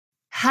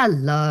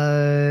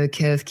Hello,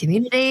 Curve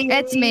community.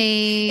 It's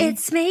me.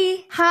 It's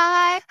me.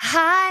 Hi.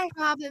 Hi.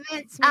 Problem,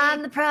 it's me.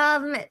 And the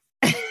problem is...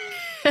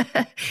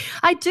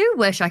 I do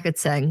wish I could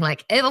sing,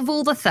 like, of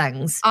all the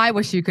things. I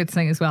wish you could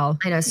sing as well.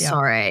 I know,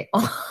 sorry.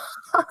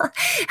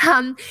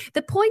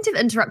 The point of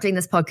interrupting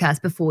this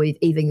podcast before we've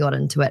even got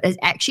into it is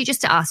actually just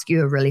to ask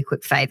you a really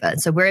quick favor.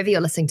 So wherever you're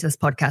listening to this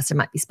podcast, it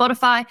might be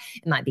Spotify,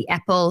 it might be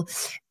Apple.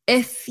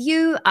 If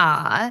you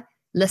are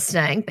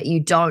listening but you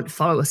don't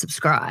follow or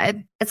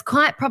subscribe, it's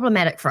quite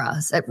problematic for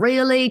us. It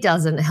really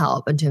doesn't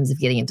help in terms of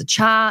getting into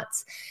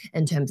charts,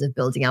 in terms of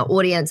building our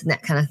audience and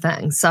that kind of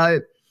thing.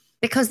 So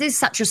because there's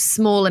such a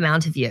small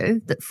amount of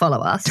you that follow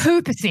us.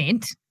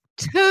 2%.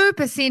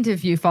 2%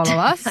 of you follow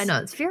us. I know,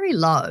 it's very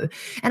low.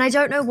 And I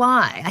don't know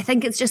why. I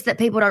think it's just that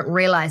people don't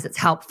realize it's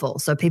helpful.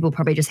 So people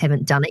probably just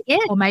haven't done it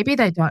yet. Or maybe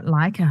they don't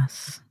like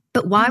us.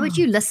 But why would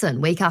you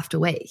listen week after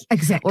week?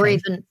 Exactly. Or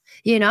even,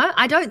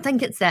 I don't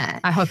think it's that.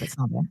 I hope it's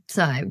not that.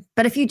 So,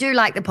 but if you do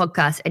like the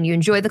podcast and you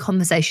enjoy the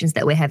conversations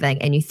that we're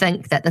having and you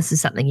think that this is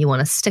something you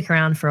want to stick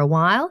around for a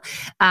while,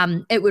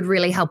 it would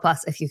really help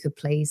us if you could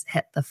please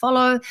hit the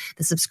follow,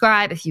 the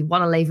subscribe. If you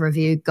want to leave a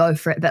review, go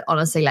for it. But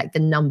honestly, like the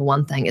number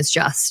one thing is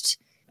just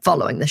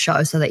following the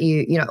show so that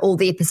you all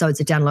the episodes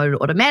are downloaded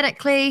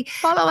automatically.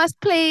 Follow us,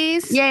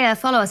 please. Yeah,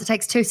 follow us. It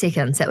takes 2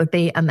 seconds. That would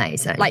be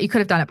amazing. Like you could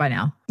have done it by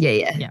now.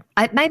 Yeah.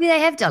 Maybe they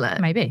have done it.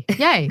 Maybe.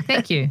 Yay.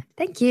 Thank you.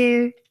 Thank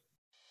you.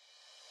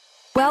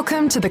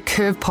 Welcome to the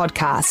Curve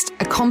Podcast,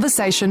 a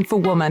conversation for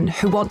women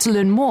who want to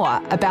learn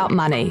more about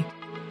money.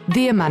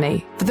 Their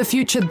money, for the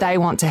future they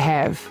want to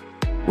have.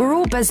 We're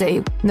all busy,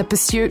 and the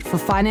pursuit for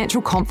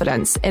financial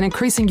confidence and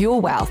increasing your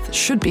wealth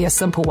should be a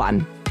simple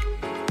one.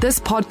 This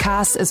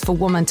podcast is for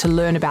women to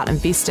learn about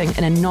investing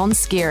in a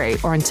non-scary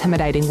or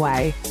intimidating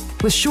way.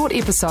 With short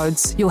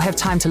episodes, you'll have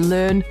time to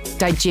learn,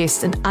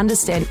 digest, and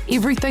understand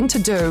everything to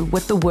do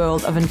with the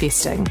world of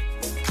investing.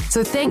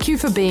 So thank you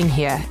for being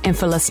here and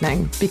for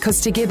listening,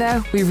 because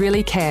together we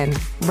really can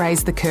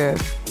raise the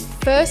curve.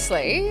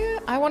 Firstly,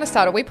 I want to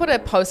start. We put a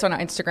post on our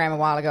Instagram a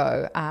while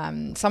ago.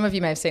 Some of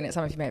you may have seen it,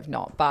 some of you may have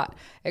not, but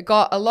it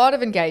got a lot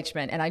of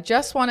engagement. And I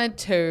just wanted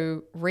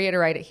to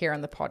reiterate it here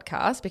on the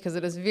podcast because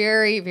it is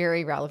very,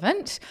 very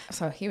relevant.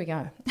 So here we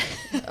go.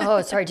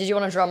 Oh, sorry. Did you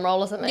want a drum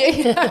roll or something?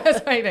 Yeah, I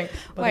was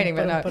waiting,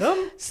 but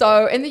no.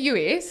 So in the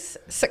US,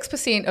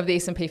 6% of the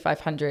S&P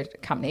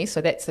 500 companies,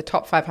 so that's the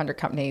top 500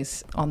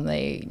 companies on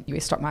the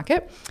US stock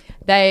market,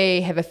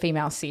 they have a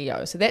female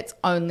CEO. So that's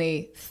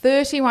only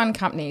 31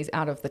 companies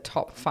out of the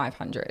top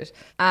 500.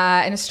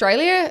 In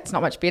Australia, it's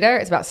not much better.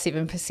 It's about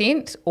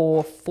 7%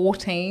 or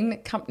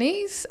 14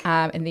 companies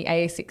in the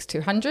ASX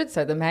 200,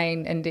 so the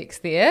main index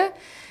there.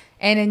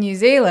 And in New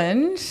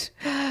Zealand...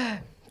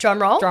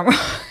 Drum roll.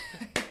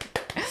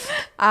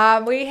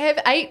 We have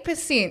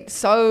 8%.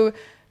 So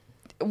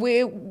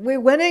we're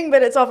winning,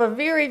 but it's off a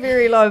very,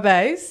 very low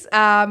base.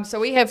 So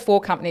we have 4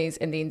 companies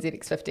in the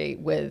NZX 50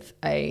 with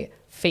a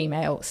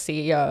female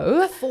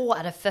CEO. 4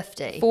 out of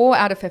 50. 4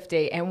 out of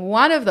 50. And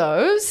one of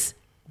those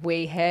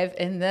we have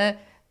in the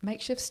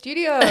makeshift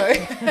studio.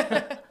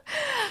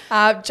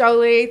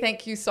 Jolie,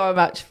 thank you so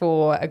much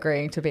for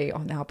agreeing to be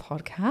on our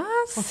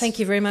podcast. Well, thank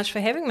you very much for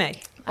having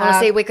me.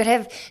 Honestly, we could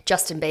have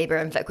Justin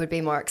Bieber and Vic would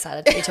be more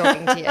excited to be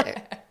talking to you.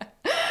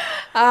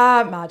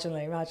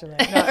 Marginally.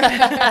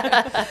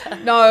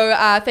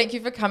 No, thank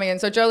you for coming in.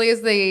 So Jolie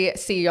is the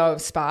CEO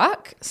of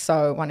Spark,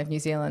 so one of New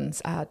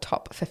Zealand's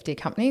top 50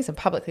 companies and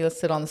publicly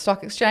listed on the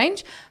stock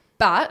exchange.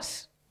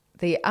 But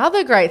the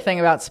other great thing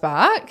about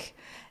Spark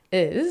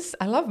is,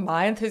 I love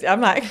my enthusiasm.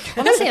 I'm like...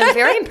 Honestly, I'm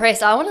very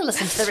impressed. I want to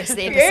listen to the rest of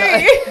the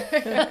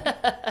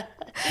episode.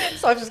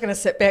 So I'm just going to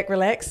sit back,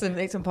 relax and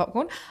eat some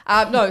popcorn.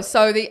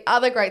 So the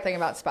other great thing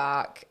about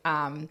Spark,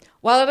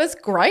 while it is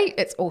great,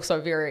 it's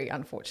also very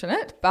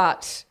unfortunate,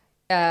 but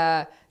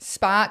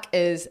Spark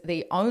is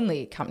the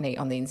only company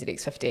on the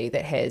NZX 50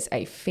 that has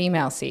a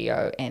female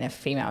CEO and a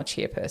female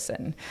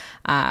chairperson,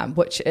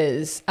 which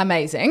is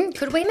amazing.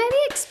 Could we maybe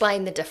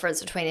explain the difference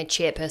between a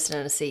chairperson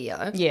and a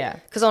CEO? Yeah.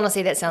 Because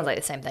honestly, that sounds like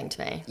the same thing to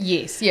me.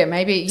 Yes. Yeah,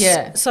 maybe.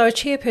 Yeah. So a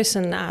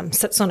chairperson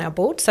sits on our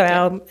board. So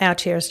our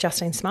chair is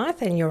Justine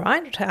Smythe, and you're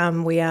right.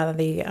 We are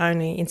the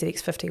only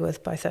NZX 50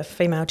 with both a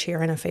female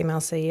chair and a female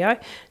CEO.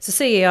 So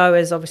CEO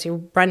is obviously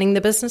running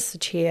the business. The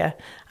chair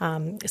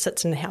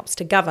sits and helps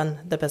to govern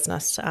the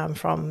business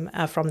from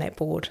that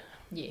board.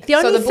 Yeah. The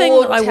only so the thing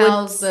board I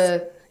tells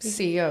the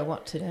CEO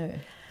what to do.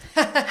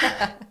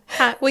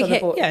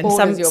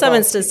 In some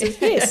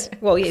instances, yes.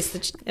 Well,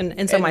 yes,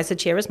 in some ways the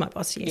chair is my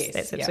boss, yes,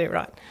 that's absolutely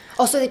right.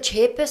 Oh, so the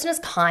chairperson is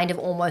kind of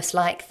almost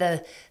like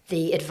the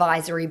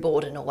advisory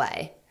board in a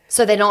way.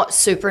 So they're not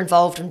super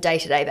involved on a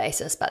day-to-day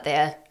basis, but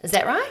is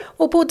that right?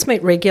 Well, boards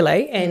meet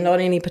regularly, and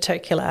on any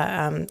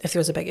particular, if there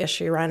was a big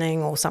issue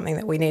running or something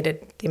that we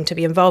needed them to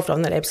be involved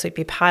on, they'd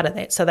absolutely be part of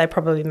that. So they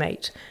probably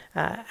meet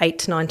 8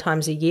 to 9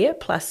 times a year,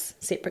 plus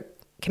separate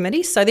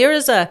committees. So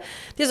there's a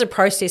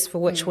process for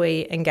which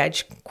we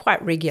engage quite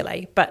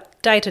regularly, but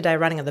day-to-day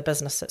running of the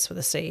business sits with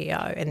the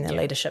CEO and the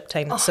leadership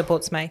team that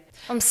supports me.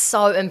 I'm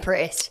so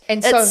impressed.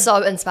 And it's so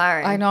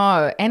inspiring. I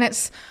know. And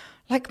it's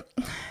like...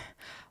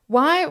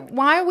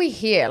 Why are we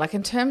here? Like,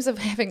 in terms of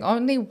having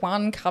only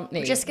one company.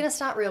 We're just going to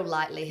start real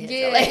lightly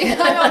here.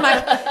 Yeah. I'm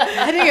like,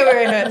 I think it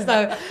really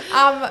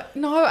hurts.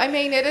 No, I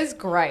mean, it is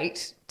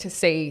great to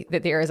see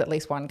that there is at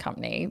least one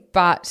company.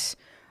 But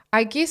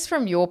I guess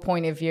from your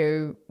point of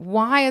view,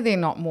 why are there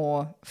not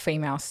more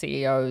female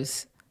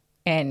CEOs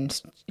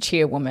and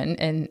chairwomen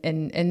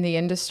in the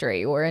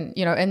industry or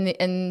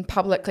in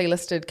publicly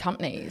listed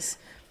companies?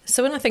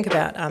 So when I think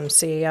about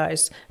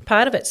CEOs,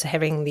 part of it's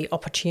having the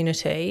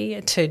opportunity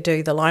to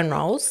do the line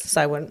roles.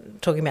 So when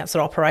talking about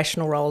sort of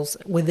operational roles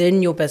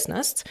within your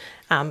business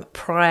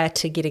prior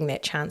to getting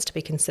that chance to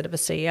be considered a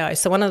CEO.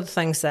 So one of the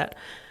things that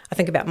I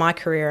think about my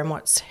career and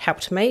what's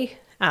helped me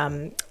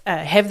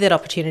have that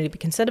opportunity to be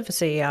considered for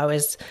CEO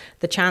is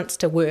the chance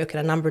to work in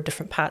a number of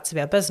different parts of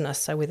our business.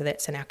 So whether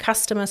that's in our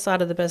customer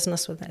side of the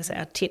business, whether that's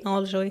our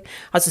technology.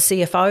 I was a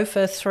CFO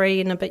for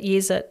 3 and a bit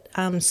years at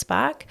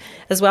Spark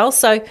as well.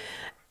 So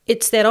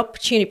it's that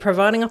opportunity,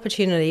 providing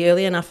opportunity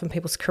early enough in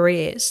people's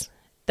careers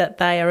that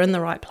they are in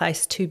the right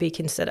place to be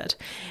considered.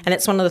 And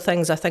that's one of the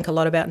things I think a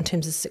lot about in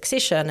terms of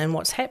succession and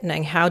what's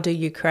happening. How do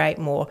you create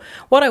more?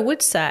 What I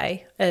would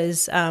say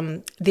is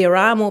there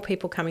are more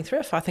people coming through.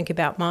 If I think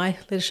about my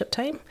leadership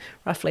team,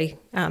 roughly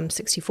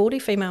 60-40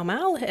 female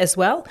male as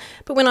well.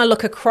 But when I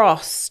look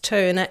across too,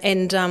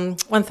 and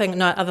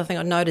other thing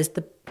I'd note is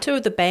the 2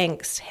 of the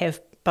banks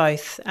have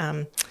both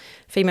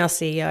female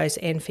CEOs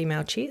and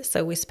female chairs,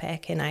 so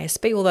Westpac and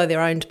ASB, although they're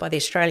owned by the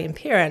Australian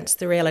parents,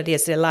 the reality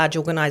is they're large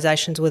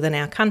organisations within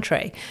our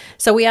country.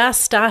 So we are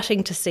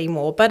starting to see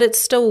more, but it's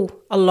still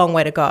a long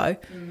way to go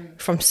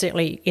from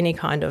certainly any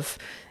kind of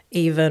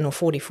even or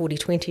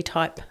 40-40-20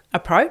 type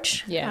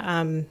approach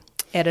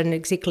at an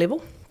exec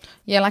level.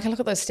 Yeah, like I look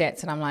at those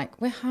stats and I'm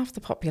like, we're half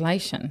the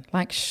population.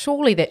 Like,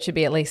 surely that should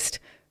be at least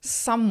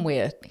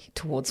somewhere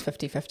towards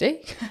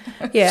 50-50.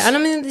 Yeah, and I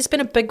mean, there's been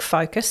a big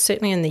focus,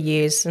 certainly in the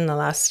years in the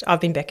last, I've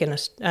been back in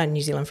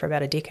New Zealand for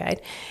about a decade,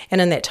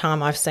 and in that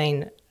time I've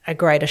seen a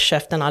greater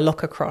shift, and I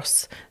look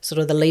across sort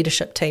of the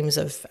leadership teams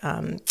of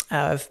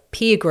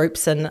peer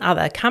groups and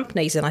other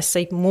companies, and I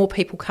see more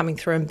people coming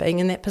through and being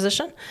in that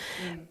position.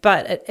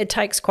 But it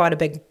takes quite a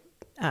big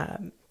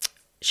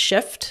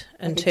shift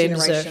in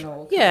terms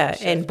of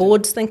and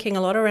boards thinking a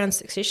lot around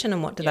succession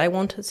and what do they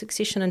want as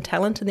succession and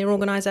talent in their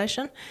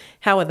organisation.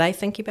 How are they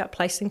thinking about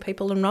placing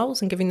people in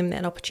roles and giving them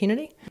that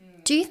opportunity?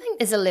 Do you think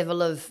there's a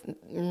level of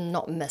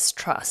not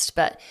mistrust,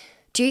 but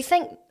do you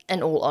think,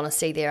 in all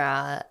honesty, there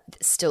are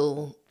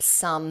still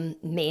some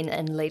men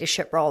in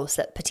leadership roles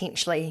that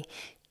potentially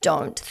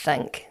don't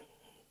think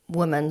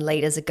women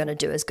leaders are going to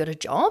do as good a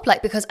job?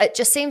 Like, because it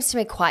just seems to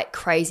me quite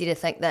crazy to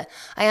think that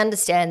I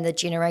understand the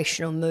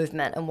generational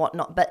movement and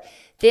whatnot, but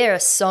there are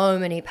so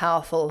many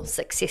powerful,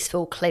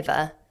 successful,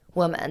 clever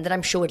women that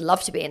I'm sure would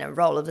love to be in a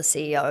role of a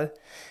CEO.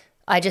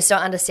 I just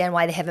don't understand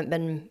why there haven't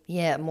been,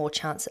 more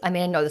chance. I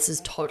mean, I know this is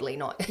totally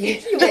not,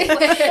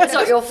 it's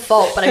not your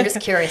fault, but I'm just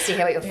curious to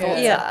hear what your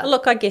thoughts are.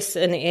 Look, I guess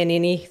in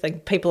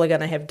anything, people are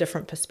going to have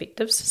different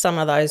perspectives. Some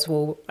of those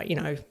will,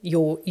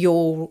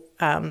 you'll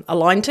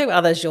align to.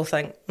 Others you'll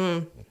think,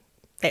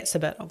 that's a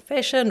bit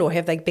old-fashioned, or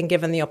have they been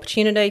given the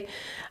opportunity?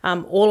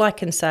 All I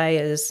can say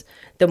is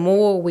the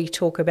more we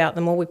talk about,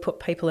 the more we put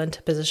people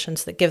into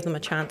positions that give them a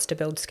chance to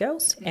build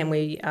skills, and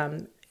we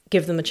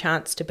give them a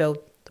chance to build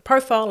the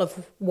profile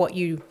of what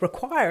you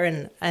require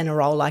in a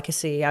role like a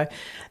CEO,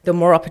 the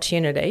more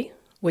opportunity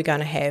we're going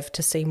to have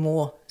to see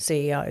more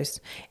CEOs.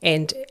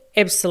 And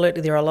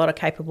absolutely, there are a lot of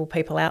capable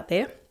people out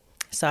there.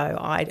 So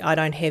I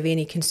don't have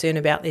any concern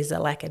about there's a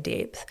lack of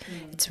depth.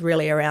 It's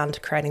really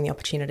around creating the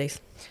opportunities.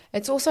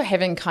 It's also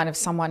having kind of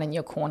someone in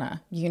your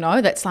corner,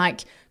 that's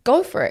like,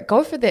 go for it,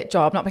 go for that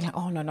job, not being like,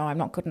 oh, no, I'm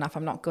not good enough.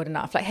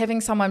 Like having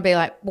someone be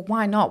like, well,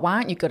 why not? Why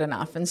aren't you good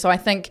enough? And so I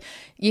think,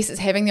 yes, it's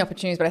having the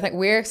opportunities, but I think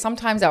we're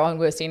sometimes our own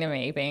worst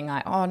enemy, being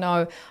like, oh,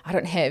 no, I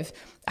don't have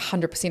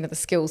 100% of the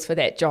skills for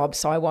that job,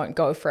 so I won't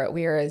go for it.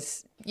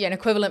 Whereas, an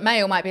equivalent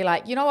male might be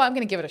like, you know what, I'm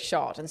going to give it a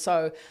shot. And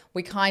so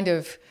we kind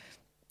of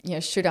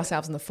shoot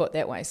ourselves in the foot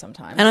that way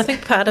sometimes. And I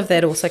think part of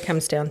that also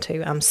comes down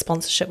to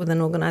sponsorship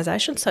within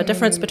organisations. So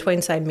difference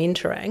between, say,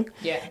 mentoring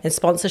and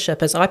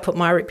sponsorship is I put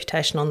my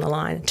reputation on the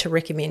line to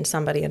recommend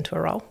somebody into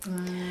a role.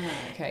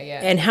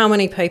 And how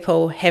many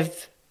people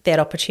have that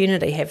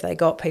opportunity? Have they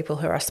got people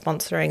who are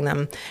sponsoring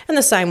them? In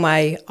the same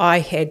way I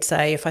had,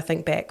 say, if I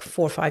think back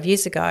 4 or 5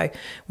 years ago,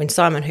 when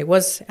Simon, who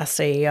was our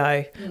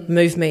CEO,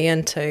 moved me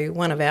into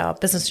one of our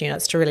business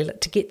units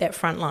to get that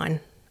frontline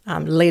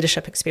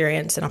leadership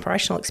experience and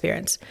operational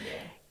experience.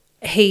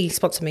 He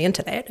sponsored me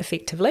into that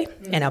effectively,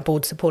 and our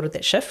board supported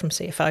that shift from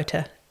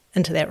CFO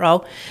into that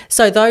role.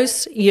 So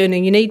those, you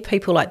need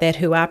people like that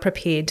who are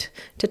prepared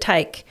to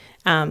take,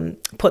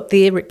 put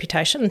their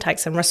reputation and take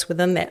some risk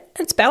within that.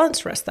 It's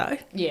balanced risk though.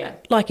 Yeah.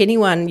 Like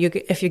anyone,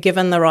 if you're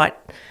given the right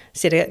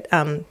set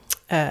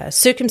of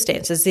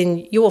circumstances,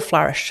 then you will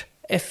flourish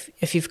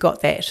if you've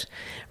got that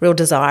real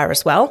desire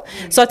as well.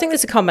 So I think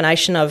there's a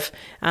combination of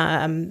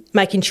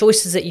making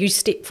choices that you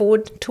step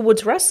forward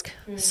towards risk.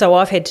 So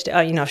I've had to,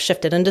 I've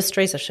shifted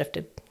industries, I've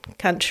shifted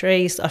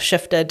countries, I've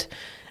shifted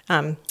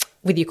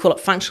whether you call it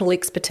functional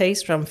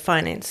expertise from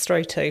finance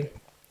through to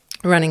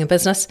running a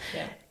business,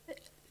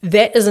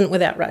 that isn't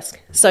without risk.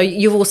 So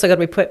you've also got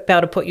to be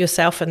able to put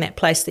yourself in that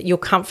place that you're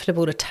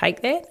comfortable to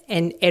take that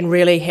and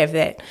really have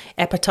that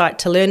appetite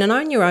to learn and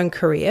own your own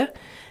career.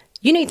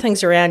 You need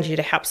things around you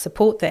to help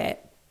support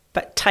that,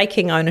 but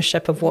taking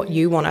ownership of what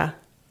you want to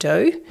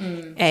do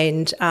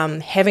and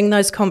having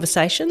those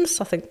conversations,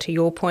 I think, to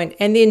your point,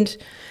 and then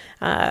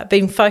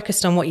being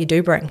focused on what you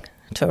do bring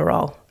to a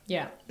role,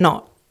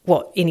 not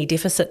what any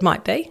deficit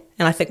might be.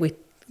 And I think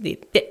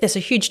that's a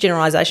huge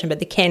generalisation, but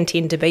there can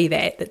tend to be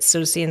that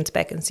sort of sends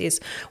back and says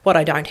what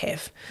I don't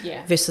have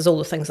versus all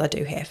the things I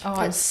do have. Oh,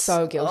 I'm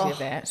so guilty of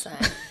that. Same.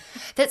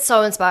 That's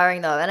so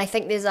inspiring though. And I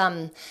think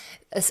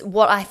there's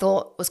what I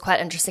thought was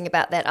quite interesting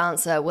about that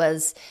answer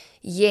was,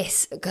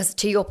 yes, because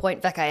to your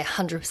point, Vic, I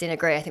 100%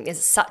 agree. I think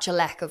there's such a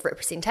lack of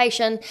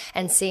representation,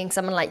 and seeing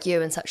someone like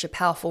you in such a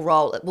powerful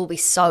role, it will be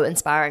so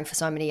inspiring for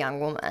so many young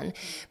women.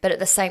 But at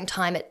the same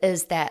time, it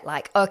is that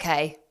like,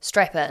 okay,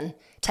 strap in,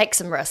 take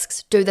some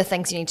risks, do the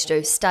things you need to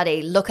do,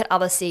 study, look at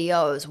other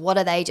CEOs. What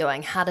are they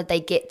doing? How did they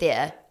get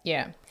there?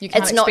 Yeah. You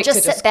can't it's not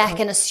expect just sit back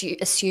and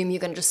assume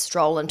you're going to just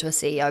stroll into a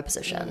CEO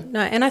position.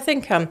 No, and I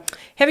think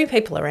having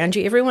people around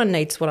you, everyone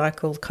needs what I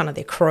call kind of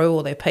their crew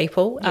or their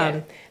people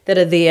that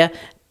are there.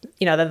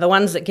 You know, they're the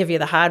ones that give you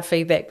the hard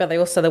feedback, but they're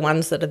also the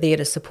ones that are there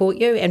to support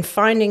you. And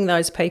finding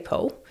those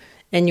people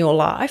in your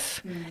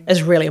life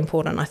is really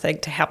important, I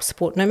think, to help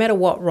support no matter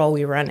what role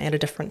you're in at a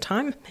different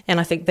time. And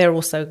I think they're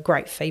also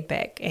great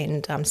feedback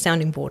and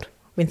sounding board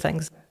when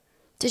things...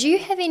 Did you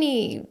have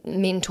any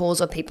mentors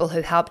or people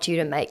who helped you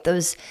to make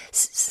those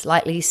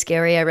slightly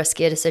scarier,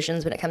 riskier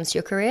decisions when it comes to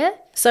your career?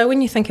 So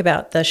when you think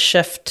about the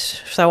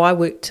shift, so I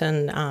worked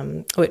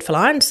for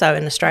Lion, so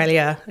in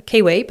Australia, a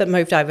Kiwi, but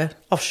moved over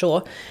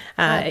offshore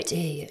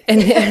into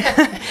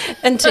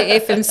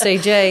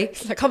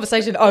FMCG. The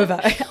conversation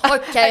over.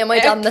 Okay, am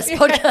I done this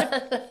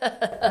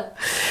podcast?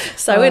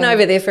 So I went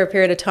over there for a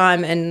period of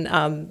time and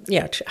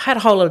had a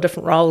whole lot of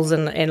different roles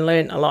and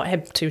learned a lot,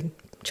 had to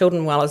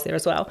children while I was there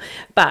as well.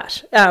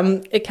 But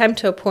it came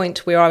to a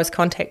point where I was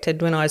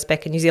contacted when I was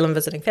back in New Zealand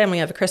visiting family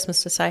over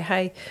Christmas to say,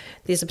 hey,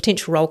 there's a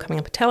potential role coming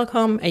up at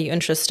Telecom. Are you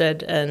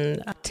interested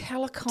in...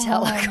 Telecom.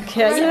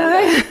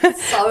 Yeah.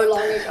 So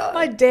long ago.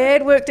 My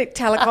dad worked at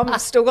Telecom. I've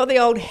still got the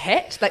old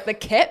hat, like the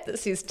cap that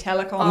says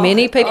Telecom.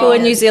 Many people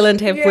in New Zealand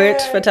have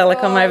worked for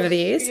Telecom over the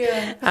years.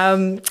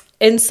 Yeah.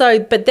 And so,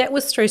 but that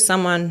was through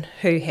someone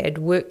who had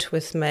worked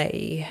with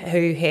me,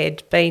 who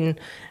had been,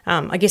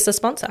 I guess, a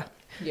sponsor.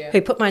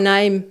 Who put my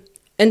name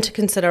into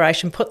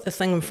consideration, put the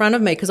thing in front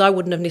of me, because I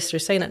wouldn't have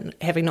necessarily seen it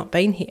having not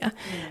been here.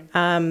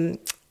 And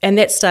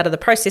that started the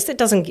process. It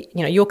doesn't,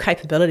 your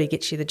capability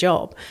gets you the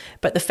job,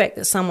 but the fact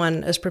that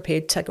someone is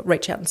prepared to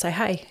reach out and say,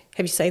 hey,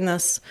 have you seen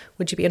this?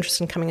 Would you be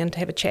interested in coming in to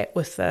have a chat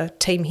with the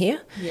team here?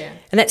 Yeah.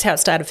 And that's how it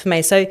started for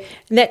me. So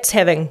that's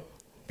having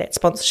that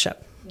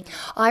sponsorship.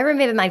 I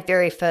remember my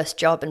very first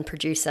job in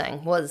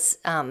producing was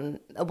one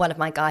of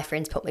my guy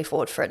friends put me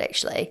forward for it,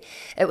 actually.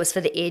 It was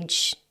for The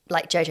Edge,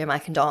 like JJ,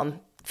 Mike and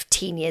Dom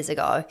 10 years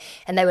ago,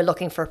 and they were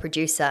looking for a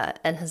producer,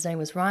 and his name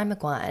was Ryan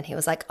Maguire, and he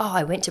was like,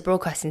 I went to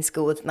broadcasting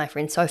school with my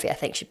friend Sophie, I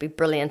think she'd be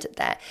brilliant at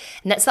that.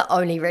 And that's the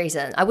only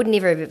reason. I would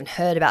never have even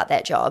heard about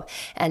that job.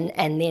 And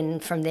then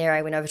from there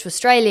I went over to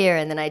Australia,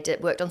 and then I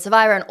worked on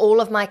Survivor, and all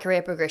of my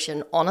career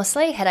progression,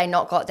 honestly, had I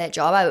not got that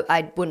job,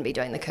 I wouldn't be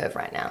doing the Curve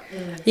right now.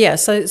 Yeah,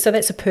 so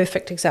that's a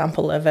perfect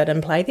example of it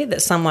in play there,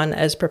 that someone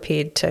is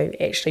prepared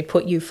to actually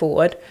put you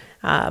forward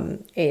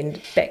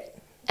and back.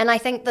 And I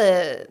think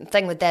the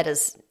thing with that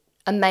is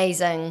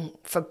amazing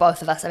for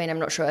both of us. I mean, I'm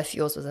not sure if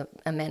yours was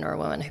a man or a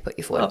woman who put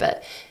you forward,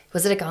 but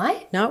was it a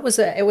guy? No, it was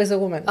a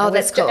woman. Oh,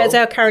 that's cool. It's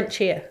our current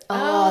chair.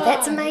 Oh,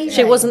 that's amazing.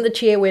 She wasn't the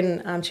chair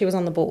when she was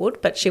on the board,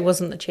 but she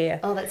wasn't the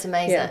chair. Oh, that's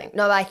amazing. Yeah.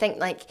 No, I think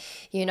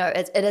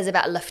it is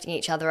about lifting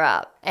each other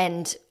up,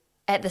 and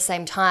at the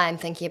same time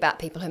thinking about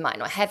people who might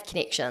not have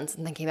connections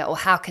and thinking about, well,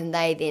 how can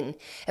they then,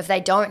 if they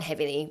don't have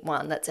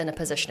anyone that's in a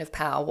position of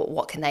power,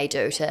 what can they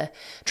do to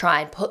try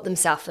and put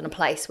themselves in a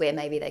place where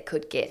maybe they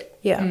could get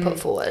put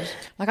forward?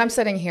 Like I'm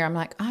sitting here, I'm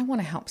like, I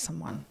want to help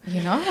someone,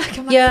 Like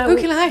I'm like, who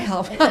can I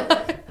help?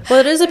 Well,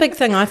 it is a big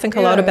thing I think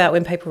a lot about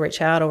when people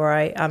reach out, or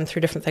I through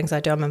different things I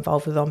do, I'm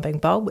involved with On Being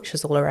Bold, which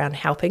is all around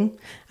helping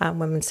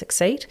women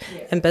succeed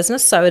in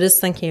business. So it is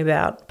thinking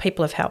about,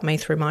 people have helped me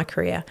through my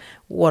career.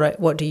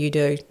 What do you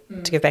do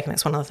to give back? And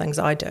that's one of the things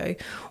I do,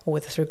 or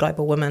whether through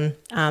Global Women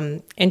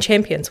and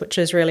Champions, which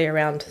is really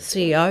around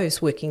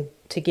CEOs working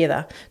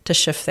together to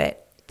shift that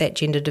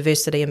gender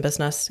diversity in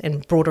business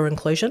and broader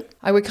inclusion.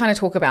 I would kind of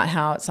talk about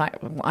how it's like,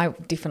 I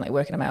definitely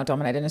work in a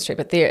male-dominated industry,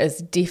 but there is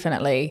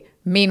definitely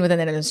men within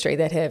that industry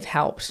that have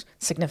helped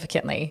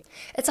significantly.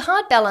 It's a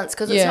hard balance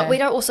because it's not, we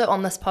don't also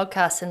on this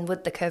podcast and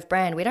with the Curve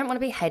brand, we don't want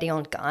to be hating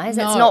on guys.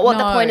 That's not what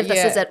the point of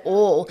this is at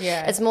all.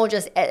 Yeah. It's more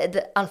just,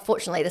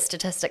 unfortunately, the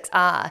statistics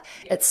are,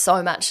 it's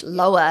so much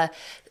lower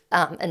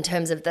in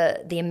terms of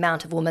the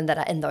amount of women that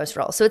are in those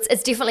roles. So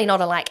it's definitely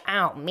not a like,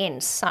 oh, men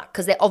suck,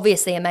 because they're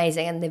obviously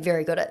amazing and they're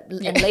very good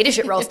in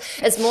leadership roles.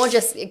 It's more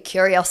just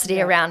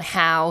curiosity around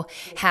how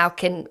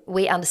can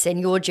we understand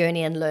your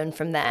journey and learn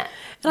from that.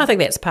 And I think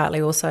that's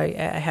partly also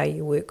how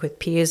you work with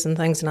peers and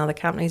things in other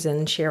companies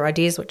and share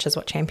ideas, which is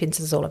what Champions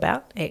is all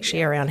about,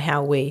 actually around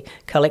how we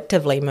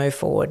collectively move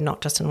forward,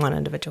 not just in one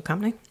individual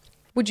company.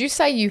 Would you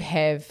say you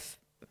have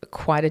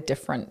quite a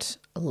different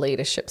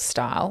leadership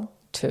style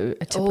to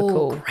a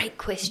typical great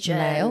question.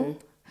 male?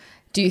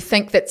 Do you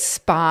think that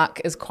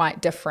Spark is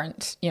quite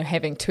different,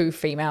 having two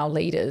female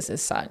leaders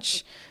as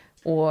such?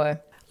 Or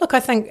look, I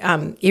think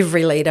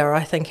every leader,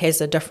 I think,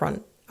 has a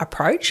different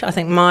approach. I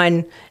think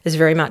mine is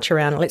very much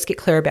around let's get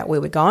clear about where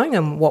we're going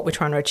and what we're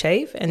trying to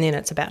achieve, and then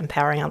it's about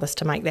empowering others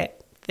to make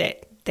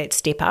that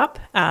step up,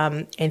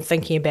 and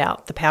thinking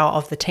about the power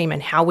of the team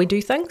and how we do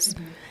things.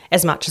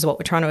 As much as what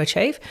we're trying to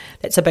achieve.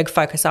 That's a big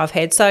focus I've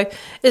had. So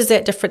is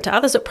that different to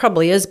others? It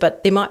probably is,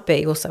 but there might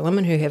be also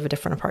women who have a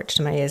different approach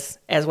to me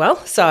as well.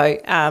 So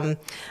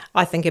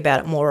I think about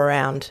it more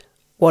around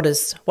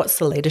what's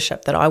the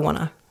leadership that I want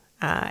to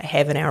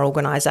have in our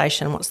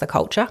organisation, what's the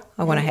culture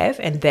I want to have,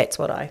 and that's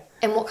what I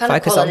And what kind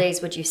of qualities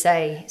would you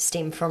say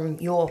stem from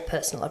your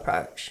personal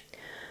approach?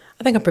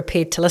 I think I'm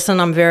prepared to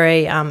listen. I'm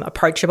very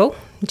approachable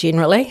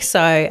generally.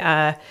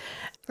 So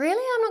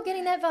really? I'm not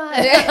getting that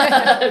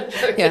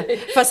vibe. yeah,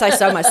 if I say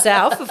so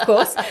myself, of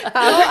course.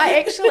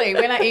 I actually,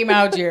 when I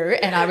emailed you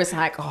and I was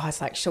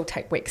like, she'll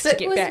take weeks to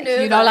get back.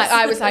 Nervous.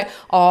 I was like,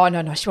 oh,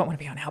 no, she won't want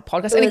to be on our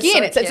podcast. And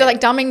again, it's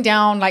like dumbing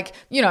down,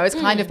 it's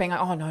kind of being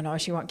like, oh, no,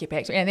 she won't get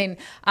back to me. And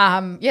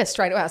then,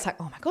 straight away, I was like,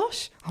 oh my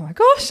gosh.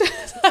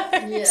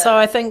 So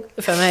I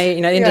think for me,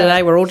 at the end of the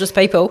day, we're all just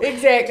people.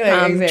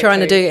 Exactly. Trying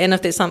to do, and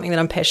if there's something that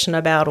I'm passionate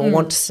about or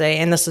want to see,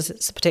 and this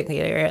is a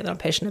particular area that I'm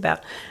passionate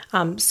about,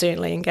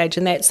 certainly engage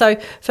in that. So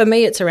for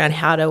me, it's around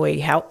how do we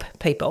help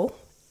people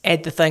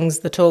add the things,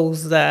 the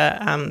tools,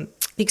 the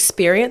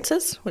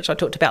experiences, which I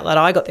talked about that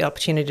I got the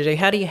opportunity to do.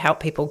 How do you help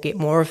people get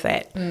more of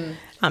that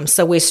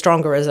so we're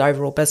stronger as an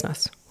overall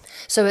business?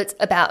 So it's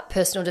about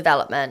personal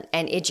development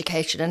and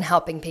education and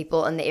helping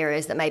people in the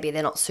areas that maybe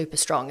they're not super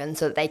strong in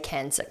so that they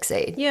can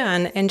succeed.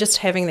 Yeah, and just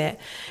having that,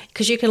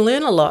 because you can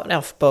learn a lot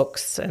off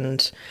books,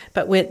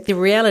 but the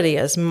reality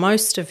is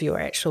most of your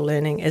actual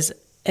learning is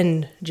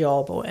in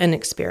job or in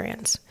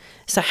experience.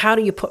 So how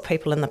do you put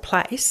people in the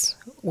place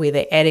where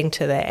they're adding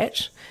to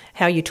that?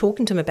 How are you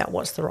talking to them about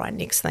what's the right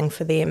next thing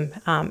for them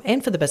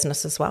and for the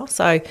business as well?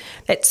 So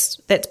that's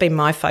been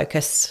my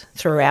focus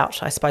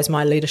throughout, I suppose,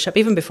 my leadership,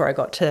 even before I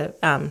got to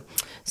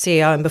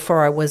CEO and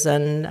before I was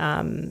in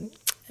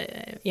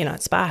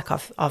at Spark.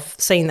 I've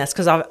seen this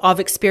because I've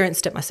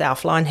experienced it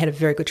myself. Lion had a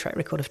very good track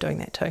record of doing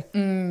that too.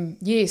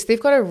 Yes,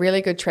 they've got a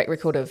really good track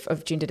record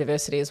of gender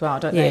diversity as well,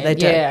 don't they? Yeah, they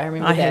do. Yeah, I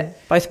remember that. Had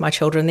both my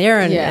children there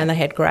and they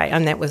had great.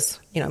 And that was,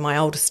 my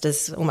oldest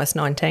is almost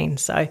 19,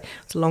 so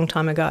it's a long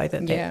time ago.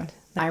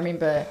 I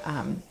remember,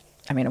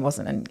 it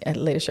wasn't in a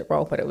leadership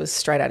role, but it was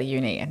straight out of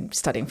uni and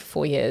studying for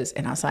 4 years.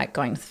 And I was like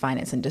going to the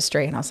finance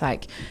industry and I was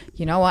like,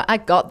 you know what, I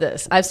got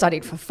this. I've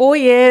studied for 4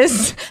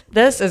 years.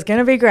 This is going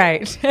to be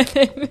great.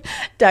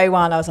 Day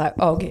one, I was like,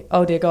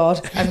 oh dear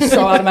God, I'm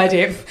so out of my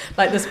depth.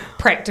 Like this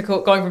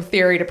practical, going from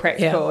theory to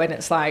practical. Yeah. And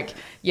it's like,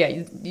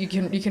 you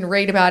can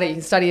read about it, you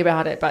can study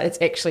about it, but it's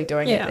actually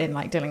doing it and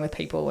like dealing with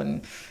people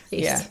and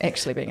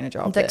actually being in a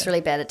job. Vic's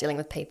really bad at dealing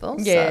with people.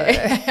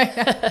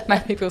 Yeah. So. My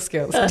people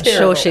skills. I'm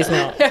sure she's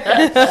not.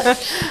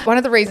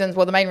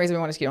 The main reason we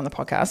wanted to get on the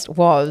podcast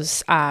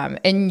was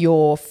in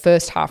your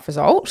first half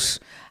result,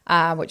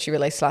 which you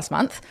released last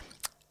month,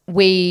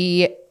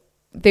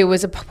 there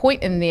was a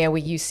point in there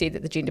where you said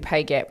that the gender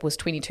pay gap was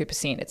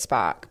 22% at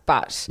Spark,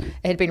 but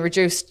it had been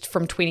reduced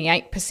from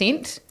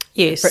 28%.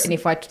 Yes. Since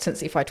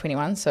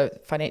FY21, so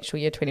financial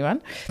year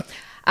 21.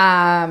 So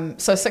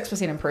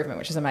 6% improvement,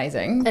 which is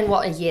amazing. In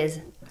what years?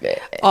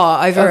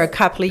 Over a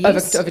couple of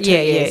years. Over 2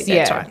 years.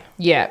 That's right.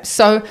 Yeah.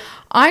 So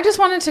I just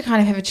wanted to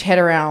kind of have a chat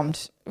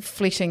around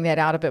fleshing that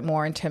out a bit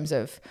more in terms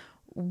of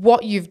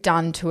what you've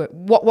done to it,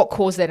 what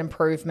caused that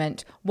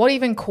improvement, what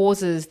even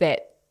causes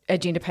that a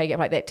gender pay gap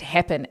like that to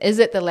happen. Is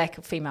it the lack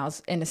of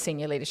females in a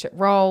senior leadership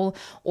role,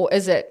 or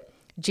is it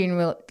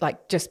general,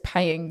 like just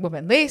paying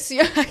women less?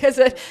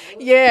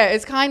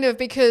 It's kind of,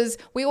 because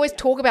we always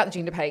talk about the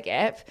gender pay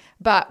gap,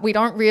 but we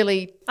don't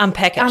really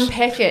unpack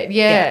it.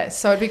 Yeah.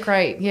 So it'd be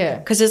great. Yeah.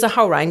 Because there's a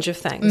whole range of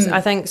things.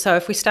 I think, so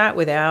if we start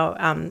with our,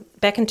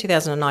 back in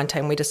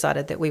 2019, we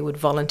decided that we would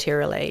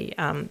voluntarily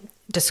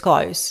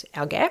disclose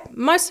our gap,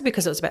 mostly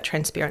because it was about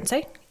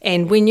transparency.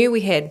 And we knew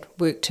we had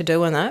work to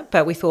do in it,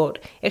 but we thought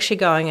actually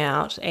going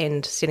out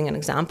and setting an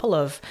example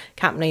of a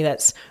company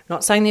that's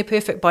not saying they're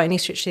perfect by any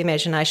stretch of the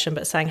imagination,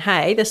 but saying,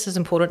 hey, this is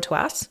important to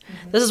us.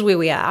 This is where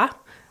we are.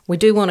 We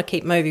do want to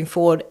keep moving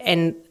forward.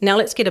 And now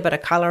let's get a bit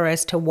of colour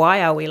as to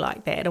why are we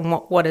like that and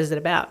what is it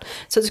about.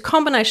 So it's a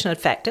combination of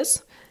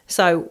factors.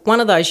 So one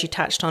of those you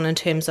touched on in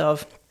terms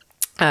of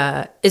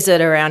is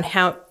it around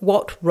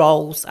what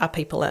roles are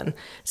people in?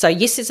 So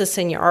yes, there's a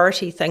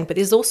seniority thing, but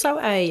there's also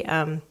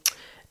a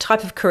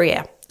type of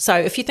career. So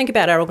if you think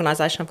about our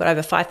organisation, I've got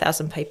over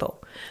 5,000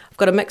 people. I've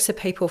got a mix of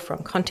people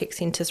from contact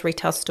centres,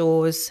 retail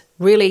stores,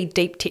 really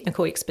deep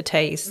technical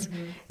expertise,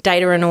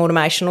 data and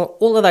automation,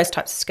 all of those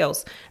types of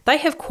skills. They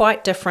have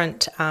quite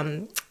different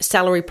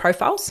salary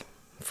profiles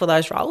for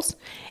those roles,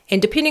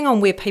 and depending on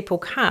where people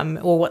come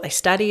or what they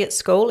study at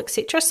school,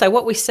 etc. So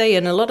what we see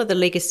in a lot of the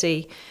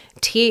legacy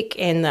tech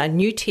and the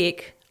new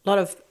tech, a lot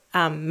of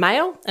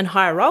male in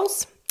higher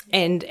roles,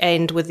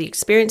 and with the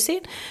experience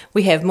set,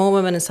 we have more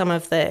women in some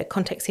of the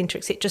contact centre,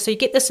 etc. So you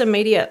get this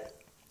immediate,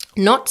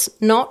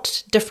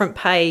 not different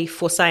pay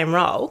for same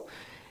role,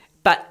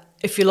 but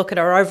if you look at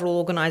our overall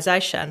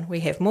organisation, we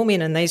have more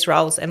men in these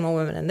roles and more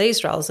women in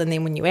these roles, and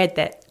then when you add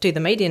that, do the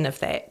median of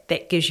that,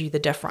 that gives you the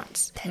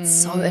difference. That's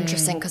so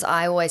interesting, because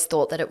I always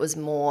thought that it was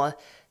more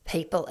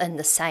people in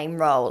the same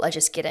role are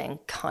just getting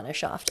kind of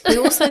shafted. We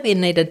also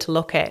then needed to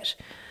look at,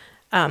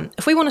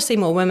 if we want to see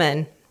more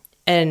women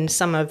in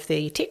some of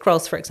the tech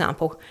roles, for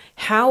example,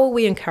 how are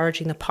we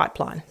encouraging the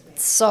pipeline?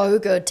 So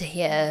good to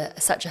hear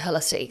such a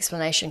holistic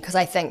explanation, because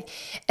I think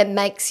it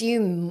makes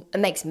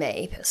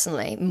me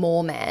personally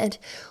more mad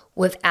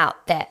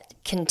without that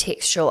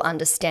contextual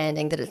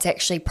understanding that it's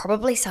actually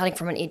probably starting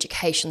from an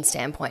education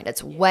standpoint.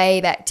 It's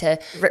way back to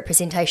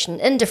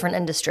representation in different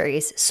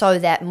industries so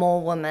that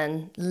more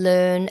women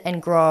learn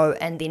and grow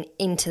and then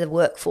enter the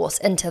workforce,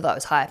 into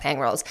those higher paying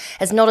roles.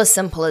 It's not as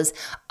simple as,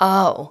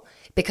 oh,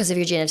 because of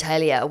your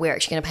genitalia, we're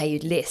actually going to pay you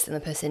less than the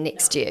person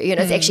next to you. You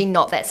know, it's actually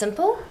not that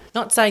simple.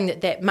 Not saying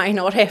that may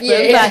not happen,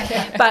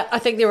 but I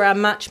think there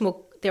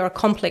are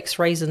complex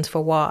reasons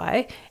for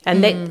why,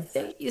 and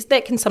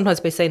that can sometimes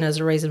be seen as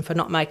a reason for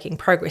not making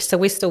progress. So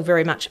we're still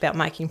very much about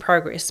making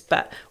progress,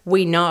 but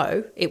we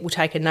know it will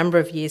take a number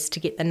of years to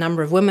get the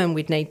number of women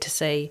we'd need to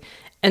see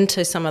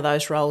into some of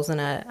those roles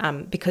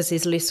because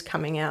there's less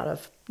coming out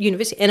of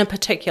university in a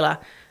particular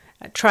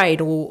trade,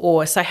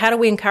 or so how do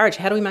we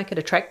make it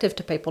attractive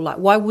to people? Like,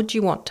 why would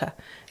you want to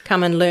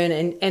come and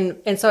learn?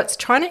 And so it's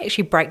trying to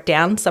actually break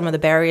down some of the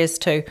barriers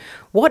to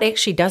what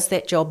actually does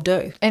that job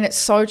do. And it's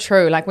so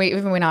true. Like,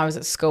 even when I was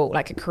at school,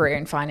 like, a career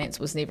in finance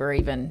was never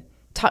even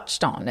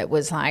touched on. It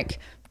was like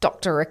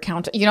doctor,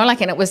 accountant, you know,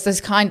 like, and it was this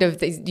kind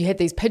of, you had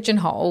these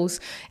pigeonholes,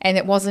 and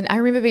it wasn't, I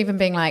remember even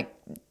being like,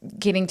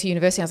 getting to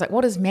university, I was like,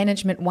 what is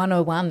Management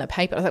 101, the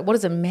paper? I was like, what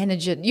is a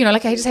manager? You know,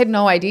 like, I just had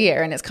no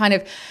idea. And it's kind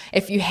of,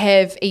 if you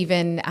have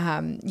even,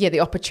 the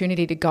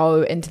opportunity to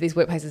go into these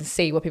workplaces and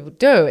see what people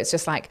do, it's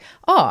just like,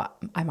 oh,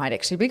 I might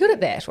actually be good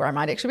at that, or I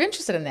might actually be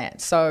interested in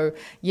that. So,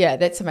 yeah,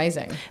 that's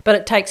amazing. But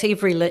it takes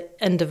every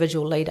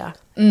individual leader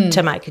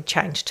to make a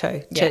change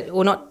too,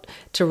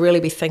 to really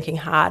be thinking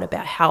hard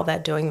about how they're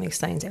doing these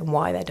things and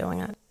why they're doing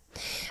it.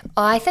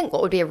 I think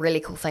what would be a really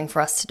cool thing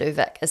for us to do,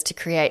 Vic, is to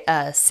create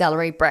a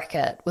salary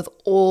bracket with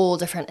all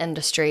different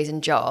industries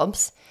and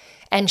jobs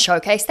and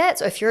showcase that.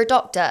 So if you're a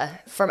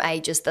doctor from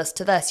ages this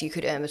to this, you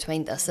could earn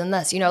between this and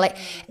this, you know, like,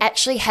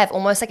 actually have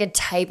almost like a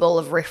table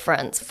of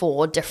reference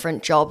for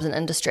different jobs and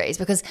industries.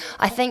 Because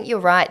I think you're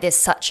right, there's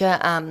such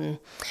a,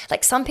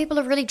 like, some people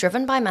are really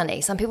driven by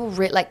money. Some people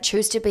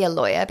choose to be a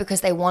lawyer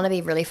because they want to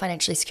be really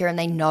financially secure and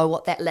they know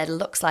what that ladder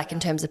looks like in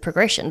terms of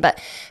progression. But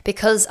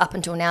because up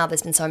until now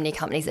there's been so many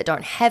companies that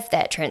don't have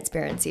that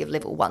transparency of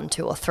level 1,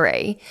 2 or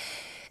 3,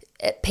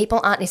 people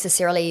aren't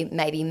necessarily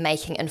maybe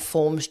making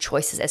informed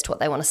choices as to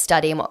what they want to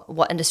study and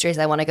what industries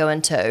they want to go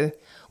into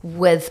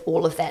with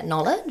all of that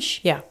knowledge.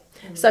 Yeah.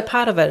 So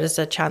part of it is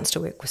a chance to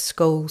work with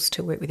schools,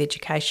 to work with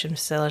education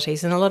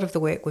facilities, and a lot of the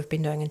work we've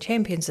been doing in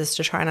Champions is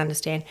to try and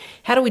understand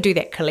how do we do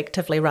that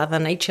collectively rather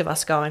than each of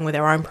us going with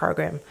our own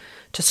program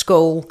to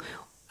school.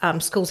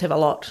 Schools have a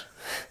lot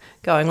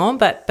going on,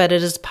 but it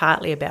is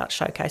partly about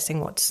showcasing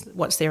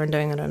what's there and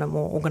doing it in a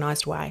more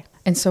organised way.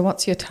 And so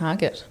what's your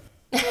target?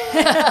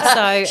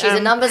 So she's a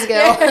numbers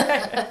girl.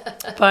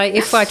 By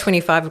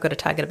FY25, we've got a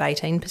target of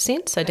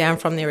 18%, so down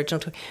from the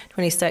original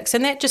 26%,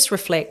 and that just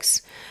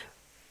reflects,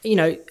 you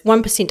know,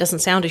 1% doesn't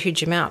sound a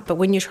huge amount, but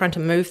when you're trying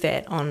to move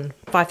that on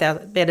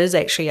 5,000, that is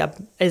actually a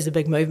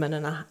big movement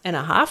and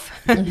a half.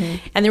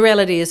 And the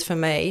reality is, for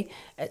me,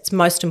 it's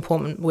most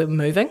important we're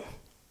moving,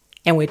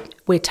 and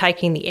we're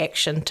taking the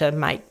action to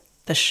make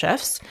the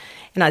shifts.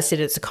 And I said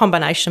it's a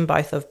combination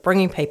both of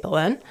bringing people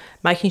in,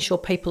 making sure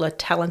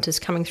talent is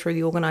coming through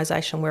the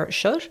organisation where it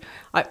should,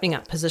 opening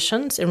up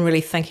positions, and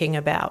really thinking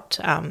about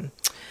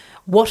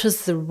what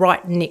is the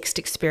right next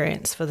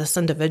experience for this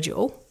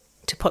individual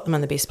to put them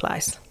in the best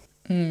place.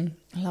 I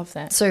love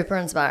that. Super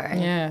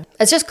inspiring. Yeah.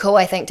 It's just cool,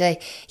 I think, to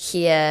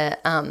hear,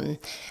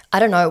 I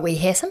don't know, we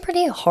hear some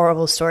pretty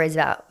horrible stories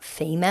about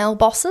female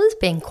bosses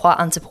being quite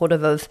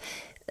unsupportive of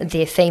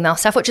their female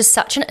stuff, which is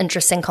such an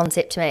interesting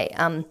concept to me.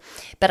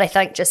 But I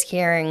think just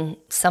hearing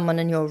someone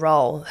in your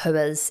role who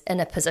is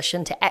in a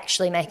position to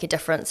actually make a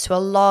difference to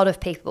a lot of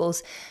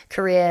people's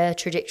career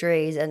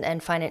trajectories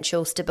and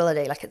financial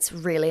stability, like, it's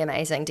really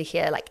amazing to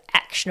hear, like,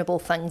 actionable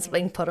things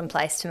being put in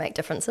place to make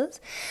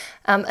differences.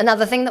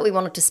 Another thing that we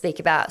wanted to speak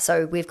about,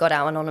 so we've got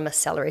our anonymous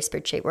salary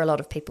spreadsheet where a lot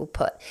of people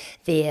put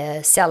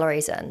their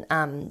salaries in,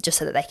 just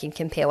so that they can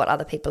compare what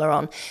other people are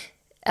on.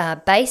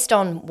 based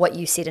on what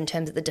you said in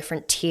terms of the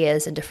different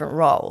tiers and different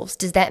roles,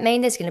 does that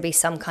mean there's going to be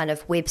some kind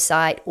of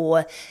website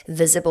or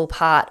visible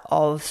part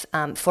of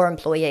for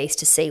employees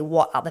to see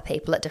what other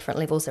people at different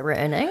levels are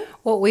earning?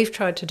 What we've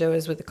tried to do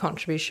is with the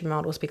contribution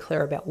models be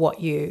clear about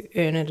what you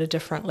earn at a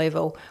different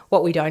level.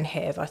 What we don't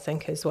have, I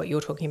think, is what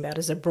you're talking about,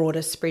 is a broader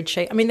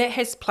spreadsheet. I mean, that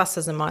has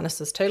pluses and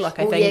minuses too. Like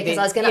I think, because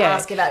I was going to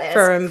ask about that.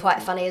 It's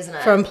quite funny, isn't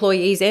it? For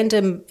employees and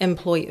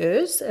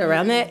employers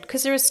around that,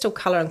 because there is still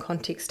colour and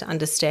context to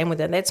understand with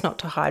it. That's not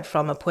to hide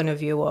from a point of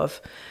view of,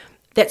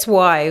 that's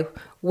why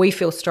we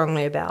feel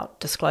strongly about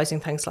disclosing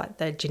things like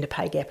the gender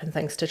pay gap and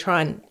things to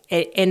try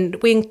and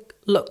we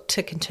look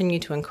to continue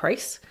to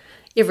increase.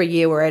 Every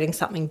year we're adding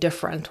something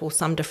different or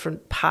some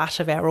different part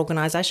of our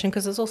organisation,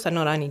 because there's also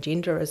not only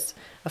gender as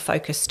a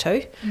focus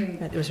too.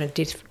 There's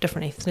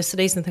different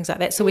ethnicities and things like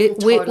that. So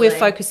we're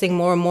focusing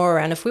more and more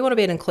around, if we want to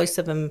be an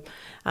inclusive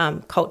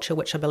culture,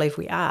 which I believe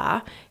we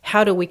are,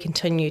 how do we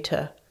continue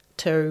to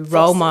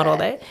role model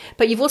that?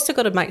 But you've also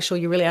got to make sure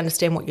you really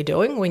understand what you're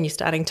doing when you're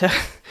starting to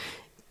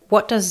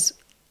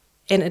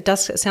and it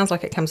sounds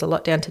like it comes a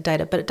lot down to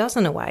data, but it does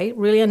in a way,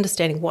 really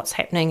understanding what's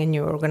happening in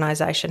your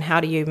organisation. How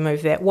do you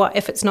move that? What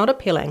if it's not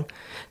appealing to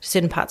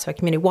certain parts of our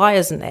community? Why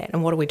isn't that?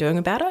 And what are we doing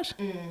about it?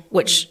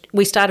 Which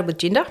we started with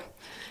gender.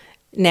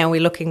 Now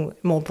we're looking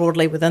more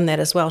broadly within that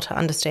as well to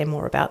understand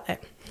more about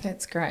that.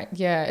 That's great.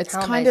 Yeah, it's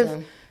kind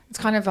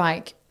of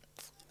like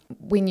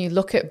when you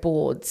look at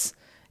boards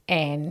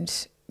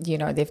and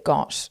they've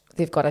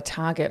got a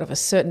target of a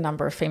certain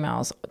number of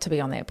females to be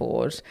on that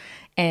board,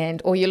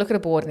 or you look at a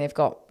board and they've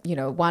got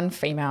one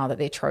female that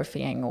they're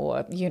trophying, or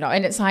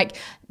and it's like,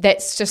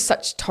 that's just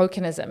such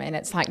tokenism. And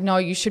it's like, no,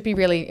 you should be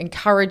really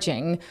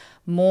encouraging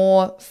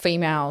more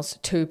females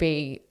to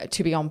be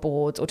on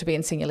boards or to be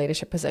in senior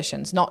leadership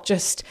positions, not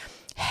just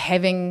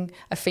having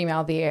a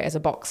female there as a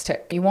box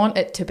tick. You want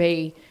it to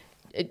be,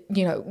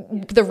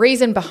 the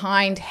reason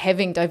behind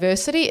having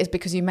diversity is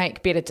because you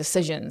make better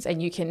decisions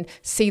and you can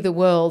see the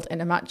world in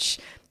a much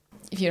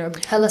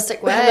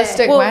holistic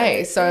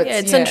way. So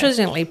it's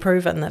interestingly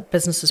proven that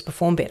businesses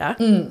perform better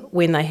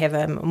when they have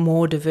a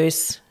more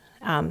diverse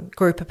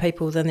group of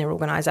people within their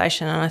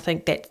organisation, and I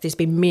think that there's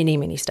been many,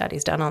 many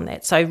studies done on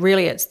that. So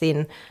really it's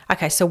then,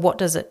 okay, so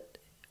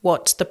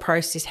what's the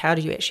process? How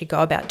do you actually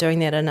go about doing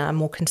that in a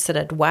more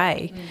considered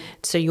way?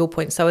 To your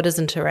point, so it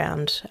isn't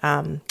around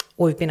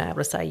we've been able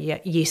to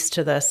say yes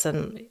to this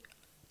and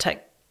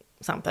take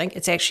something.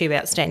 It's actually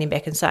about standing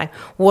back and saying,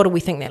 what do we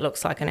think that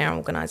looks like in our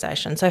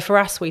organisation? So for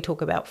us, we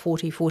talk about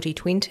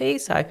 40-40-20,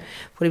 so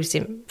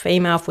 40%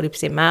 female,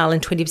 40% male,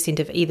 and 20%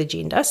 of either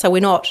gender. So we're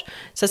not,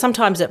 so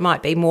sometimes it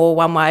might be more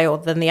one way or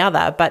than the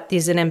other, but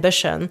there's an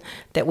ambition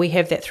that we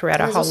have that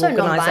throughout our whole organisation. There's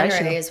also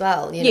non-binary as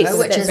well, yes,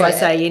 which is why I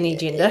say any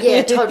gender.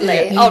 Yeah,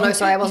 totally. Oh no,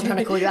 sorry, I wasn't trying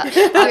to call you out.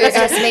 I was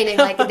just meaning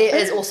like there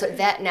is also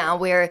that now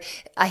where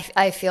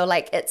I feel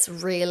like it's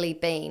really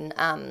been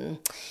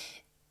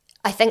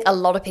I think a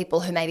lot of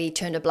people who maybe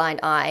turned a blind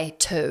eye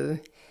to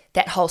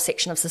that whole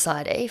section of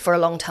society for a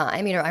long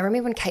time. I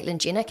remember when Caitlyn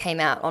Jenner came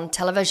out on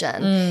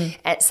television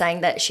at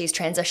saying that she's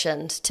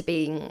transitioned to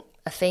being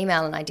a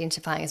female and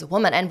identifying as a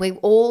woman, and we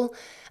all,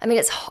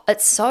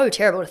 it's so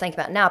terrible to think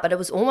about now, but it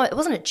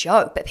wasn't a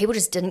joke, but people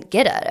just didn't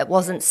get it. It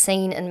wasn't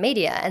seen in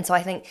media. And so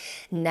I think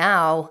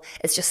now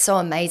it's just so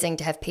amazing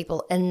to have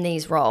people in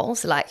these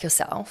roles like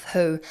yourself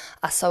who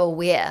are so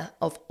aware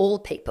of all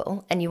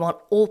people, and you want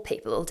all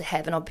people to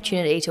have an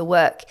opportunity to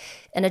work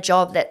in a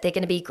job that they're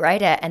going to be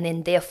great at, and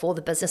then therefore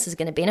the business is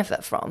going to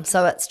benefit from.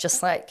 So it's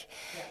just like,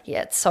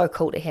 it's so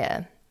cool to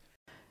hear.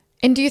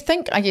 And do you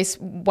think, I guess,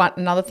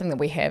 another thing that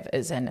we have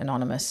is an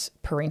anonymous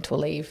parental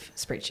leave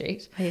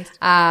spreadsheet? Yes.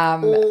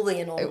 All the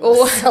anonymous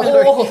all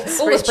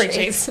the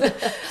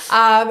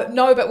spreadsheets.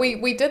 No, but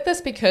we did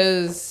this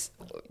because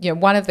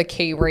one of the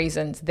key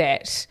reasons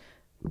that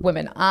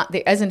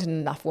there isn't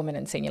enough women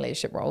in senior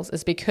leadership roles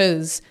is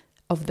because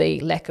of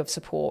the lack of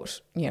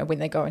support, when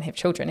they go and have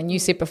children. And you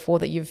said before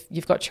that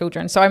you've got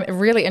children. So I'm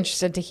really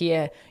interested to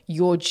hear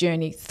your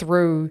journey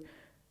through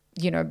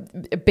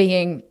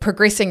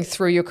progressing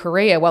through your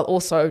career while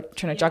also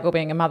trying to juggle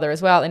being a mother as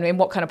well, and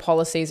what kind of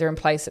policies are in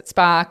place at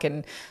Spark,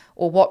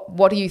 or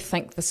what do you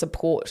think the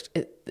support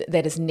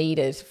that is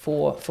needed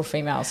for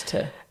females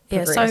to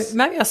progress? Yeah, so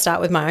maybe I'll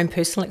start with my own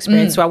personal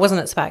experience. So I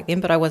wasn't at Spark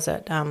then, but I was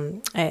at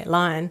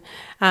Lion.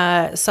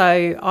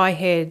 So I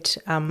had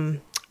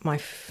my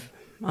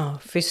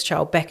first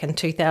child back in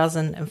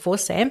 2004,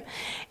 Sam,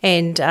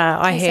 and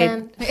I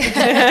had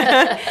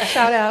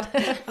shout out.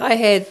 I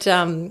had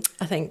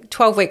I think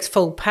 12 weeks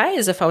full pay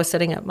as if I was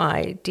sitting at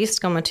my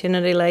desk on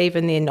maternity leave,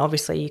 and then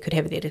obviously you could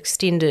have that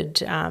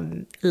extended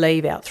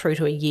leave out through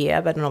to a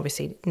year, but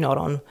obviously not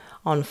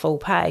on full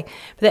pay.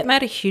 But that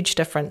made a huge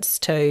difference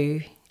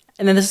to.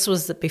 And then this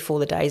was before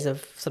the days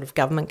of sort of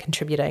government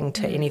contributing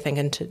to anything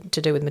and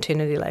to do with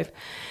maternity leave.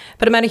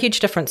 But it made a huge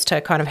difference to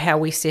kind of how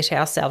we set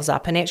ourselves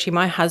up. And actually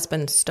my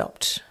husband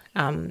stopped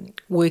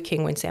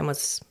working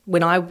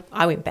when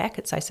I went back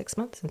at, say, 6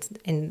 months.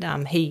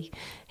 And he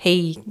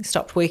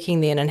stopped working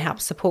then and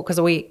helped support, because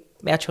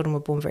our children were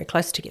born very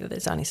close together.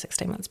 There's only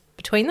 16 months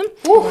between them.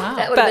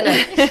 That would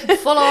have been a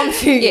full-on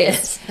few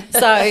years.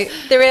 So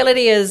the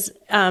reality is,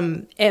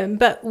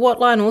 but what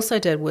Lion also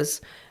did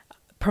was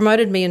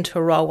promoted me into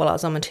a role while I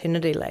was on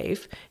maternity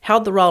leave,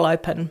 held the role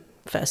open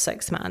for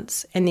 6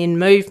 months, and then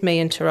moved me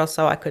into a role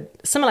so I could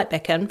assimilate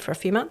back in for a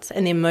few months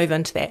and then move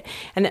into that.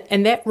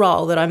 And that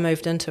role that I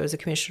moved into as a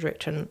commercial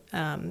director in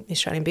the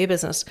Australian beer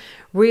business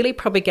really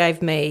probably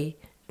gave me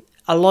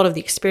a lot of the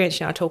experience.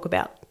 I talk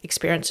about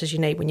experiences you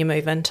need when you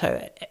move into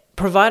it,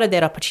 provided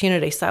that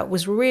opportunity. So it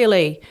was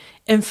really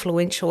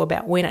influential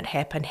about when it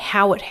happened,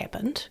 how it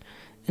happened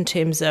in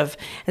terms of,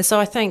 and so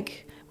I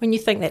think when you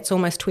think that's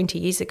almost 20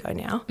 years ago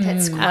now.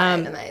 That's quite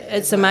amazing.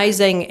 It's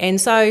amazing. And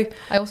so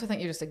I also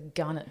think you're just a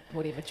gun at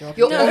whatever job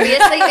you're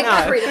obviously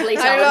incredibly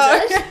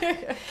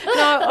talented.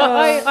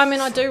 I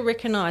mean, I do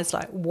recognise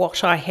like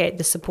what I had,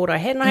 the support I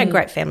had, and I had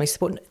great family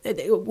support.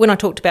 When I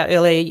talked about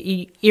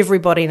earlier,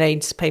 everybody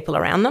needs people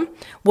around them,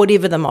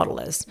 whatever the model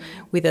is,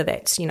 whether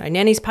that's,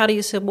 nanny's part of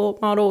your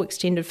support model,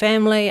 extended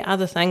family,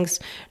 other things.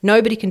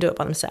 Nobody can do it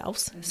by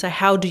themselves. So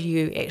how do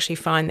you actually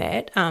find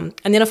that? And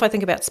then if I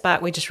think about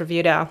Spark, we just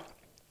reviewed our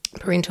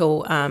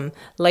parental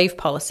leave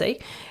policy,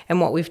 and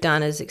what we've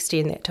done is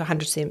extend that to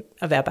 100%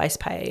 of our base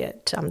pay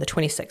at the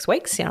 26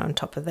 weeks, on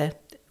top of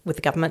with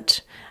the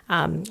government.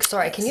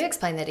 Sorry, can you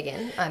explain that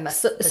again? I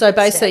must. So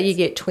basically, you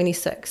get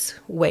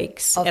 26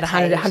 weeks at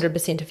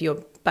 100% of your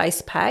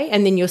base pay,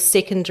 and then your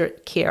secondary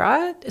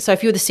carer. So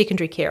if you're the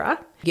secondary carer,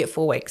 you get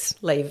 4 weeks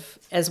leave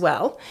as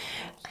well.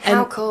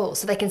 How cool.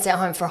 So they can stay at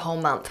home for a whole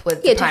month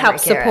with to the primary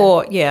help carer.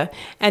 support,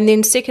 And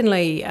then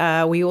secondly,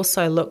 we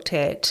also looked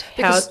at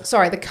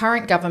the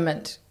current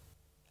government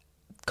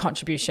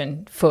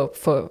contribution for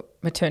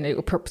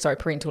maternity,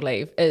 parental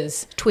leave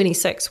is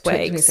 26 weeks,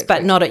 26 but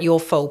weeks. not at your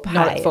full pay.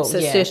 Not at full, it's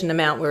a certain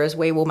amount, whereas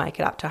we will make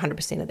it up to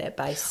 100% of that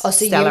base. Oh,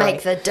 so salary. you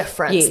make the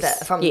difference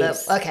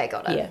the... Okay,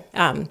 got it.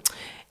 Yeah.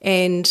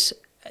 And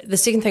the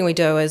second thing we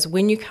do is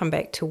when you come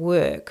back to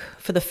work,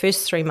 for the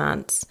first 3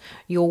 months,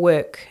 you'll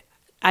work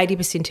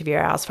 80% of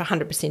your hours for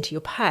 100% of your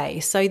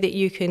pay, so that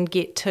you can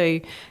get to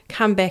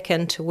come back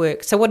into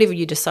work. So whatever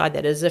you decide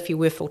that is, if you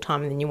were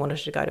full-time and then you wanted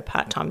to go to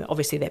part-time,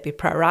 obviously that'd be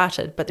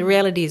prorated. But the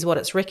reality is what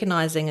it's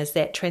recognising is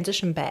that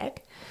transition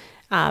back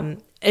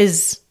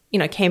is,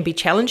 can be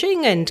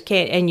challenging, and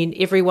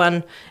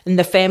everyone in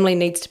the family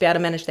needs to be able to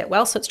manage that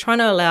well. So it's trying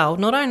to allow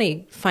not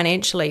only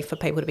financially for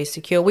people to be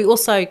secure, we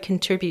also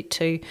contribute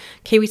to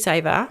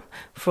KiwiSaver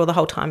for the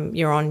whole time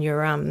you're on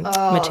your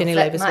maternity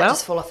leave as well. Might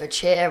just fall off a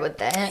chair with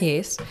that.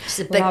 Yes. Just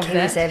a big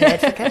KiwiSaver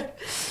advocate.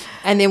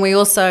 And then we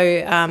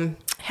also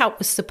help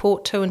with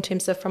support too, in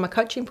terms of from a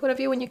coaching point of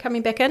view when you're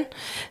coming back in.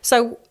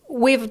 So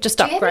we've just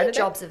upgraded. Do you have any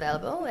jobs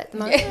available at the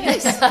moment?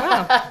 Yes.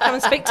 Wow. Come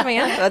and speak to me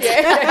afterwards.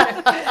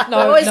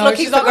 Always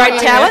looking for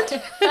great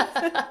talent.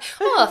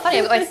 Oh, funny,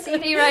 I've got my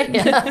CV right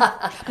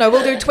here. No,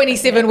 we'll do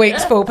 27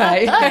 weeks full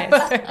pay. I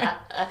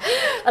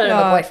don't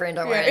have a boyfriend,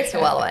 don't worry, it's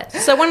still well away.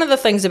 So one of the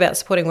things about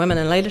supporting women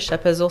in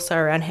leadership is also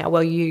around how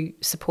well you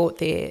support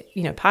their,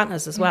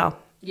 partners as well.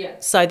 Yeah.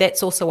 So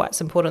that's also why it's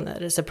important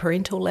that it's a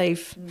parental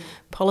leave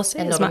policy.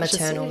 And as not a much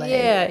maternal leave.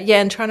 Yeah,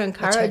 and trying to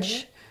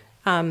encourage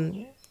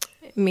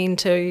men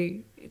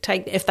to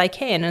take, if they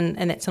can,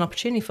 and that's an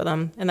opportunity for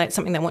them, and that's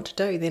something they want to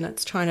do, then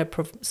it's trying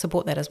to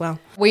support that as well.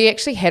 We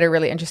actually had a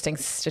really interesting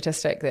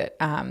statistic that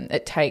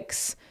it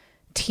takes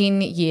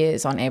 10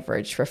 years on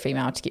average for a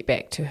female to get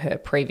back to her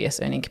previous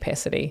earning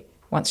capacity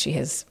once she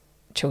has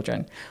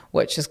children,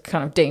 which is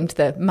kind of deemed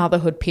the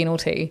motherhood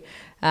penalty,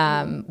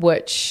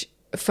 which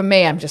for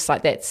me, I'm just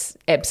like, that's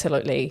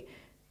absolutely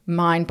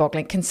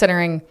mind-boggling,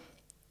 considering,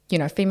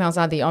 females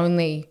are the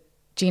only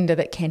gender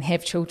that can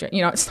have children.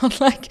 It's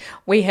not like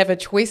we have a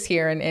choice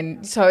here.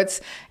 And so it's,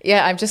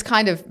 I'm just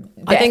kind of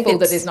baffled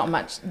that there's not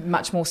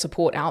much more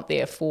support out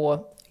there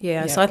for...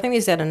 Yeah, so I think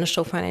there's that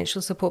initial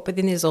financial support, but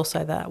then there's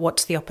also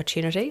what's the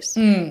opportunities.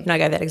 I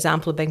gave that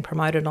example of being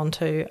promoted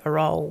onto a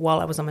role while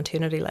I was on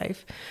maternity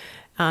leave.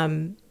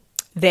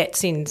 That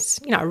sends,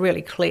 a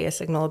really clear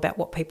signal about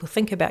what people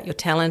think about your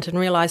talent, and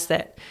realise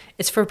that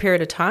it's for a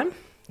period of time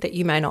that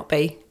you may not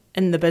be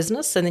in the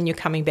business, and then you're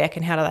coming back,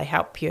 and how do they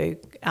help you?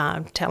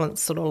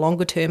 Talent's sort of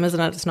longer term, isn't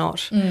it? It's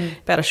not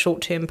about a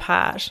short-term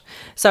part.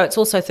 So it's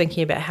also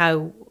thinking about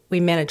how we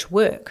manage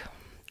work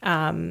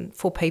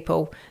for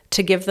people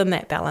to give them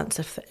that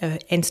balance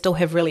and still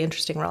have really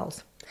interesting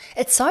roles.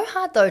 It's so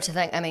hard though to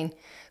think,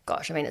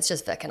 it's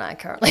just Vic and I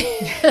currently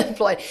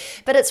employed.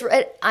 But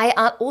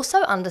I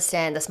also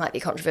understand, this might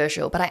be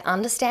controversial, but I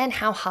understand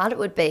how hard it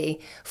would be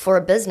for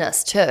a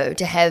business too,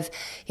 to have,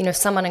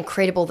 someone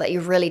incredible that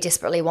you really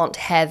desperately want to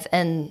have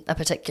in a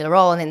particular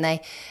role, and then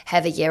they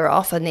have a year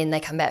off, and then they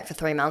come back for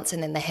 3 months,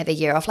 and then they have a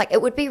year off. Like,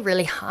 it would be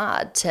really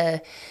hard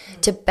to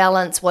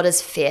balance what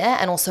is fair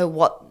and also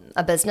what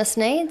a business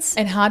needs.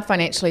 And hard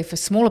financially for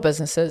smaller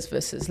businesses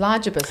versus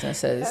larger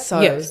businesses. So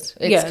yes.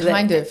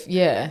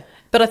 it's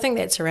But I think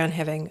that's around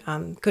having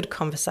good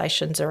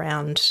conversations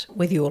around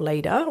with your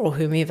leader or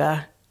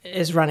whomever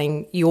is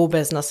running your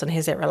business and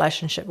has that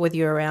relationship with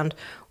you around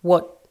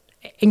what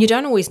And you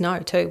don't always know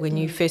too when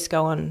you first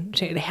go on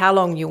to how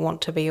long you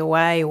want to be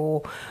away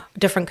or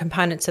different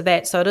components of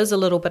that. So it is a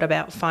little bit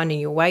about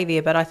finding your way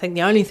there. But I think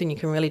the only thing you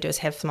can really do is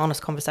have some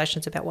honest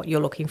conversations about what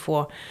you're looking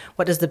for.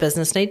 What does the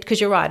business need? Because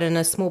you're right, in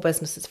a small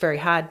business, it's very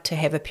hard to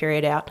have a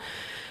period out.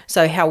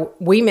 So how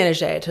we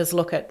manage that is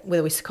look at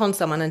whether we second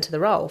someone into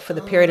the role for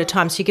the period of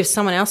time. So you give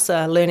someone else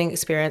a learning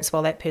experience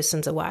while that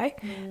person's away.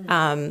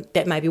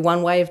 That may be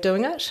one way of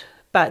doing it.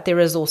 But there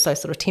is also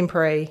sort of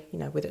temporary,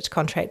 whether it's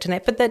contract and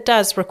that. But that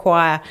does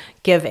require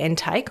give and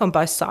take on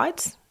both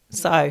sides.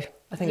 So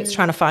I think it's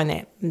trying to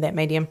find that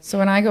medium. So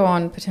when I go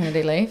on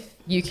paternity leave,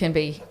 you can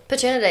be...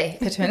 Paternity.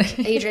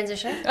 Are you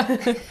transitioning?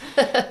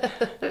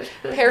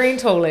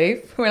 Parental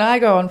leave. When I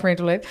go on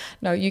parental leave,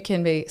 no, you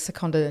can be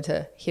seconded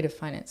into head of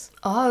finance.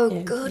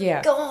 Oh,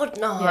 good God,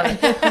 no.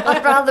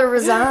 I'd rather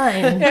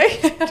resign.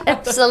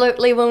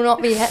 Absolutely will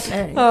not be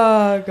happening.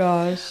 Oh,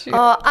 gosh.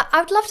 I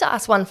would love to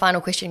ask one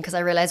final question because I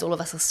realise all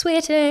of us are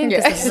sweating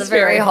because this is a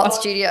very hot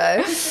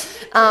studio.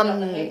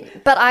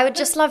 But I would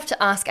just love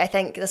to ask, I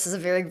think this is a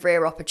very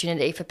rare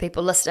opportunity for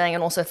people listening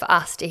and also for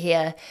us to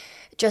hear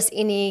just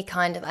any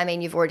kind of,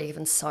 you've already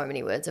given so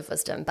many words of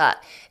wisdom,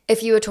 but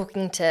if you were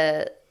talking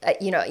to,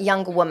 a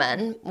younger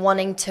woman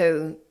wanting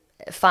to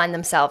find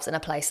themselves in a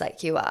place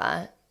like you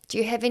are, do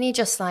you have any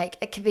just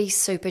it can be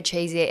super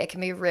cheesy, it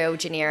can be real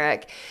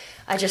generic.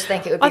 I just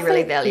think it would be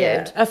really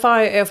valued. Yeah. If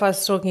I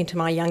was talking to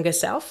my younger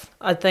self,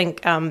 I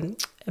think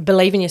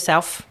believe in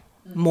yourself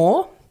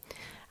more.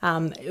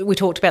 We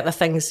talked about the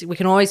things, we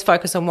can always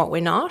focus on what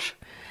we're not,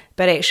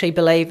 but actually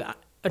believe,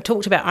 I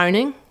talked about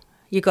owning.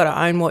 You've got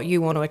to own what you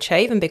want to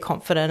achieve and be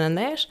confident in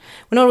that.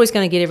 We're not always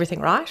going to get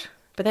everything right,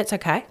 but that's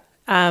okay.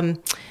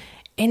 And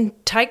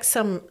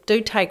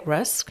take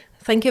risk.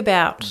 Think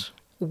about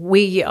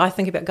I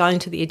think about going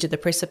to the edge of the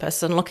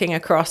precipice and looking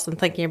across and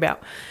thinking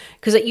about,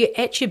 because at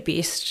your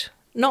best,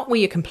 not where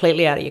you're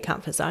completely out of your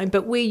comfort zone,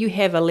 but where you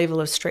have a level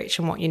of stretch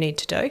in what you need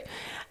to do.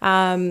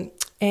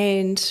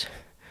 And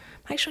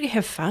make sure you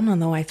have fun on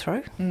the way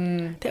through.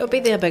 That would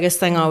be the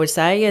biggest thing I would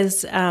say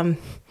is...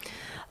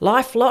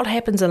 Life, a lot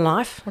happens in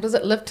life. What is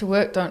it? Live to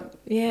work, don't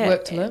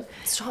work to live?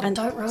 Stop, and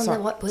don't ruin the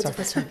words of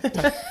wisdom.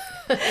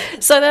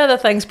 So they're the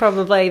things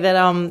probably that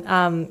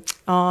on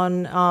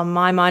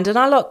my mind. And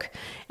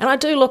I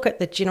do look at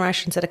the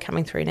generations that are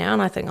coming through now,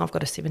 and I think I've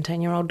got a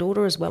 17-year-old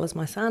daughter as well as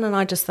my son, and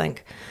I just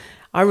think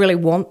I really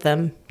want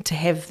them to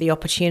have the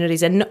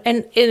opportunities and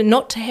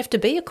not to have to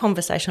be a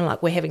conversation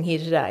like we're having here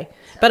today.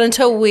 But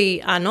until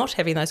we are not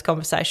having those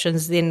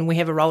conversations, then we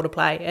have a role to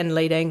play in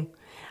leading.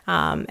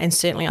 And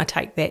certainly I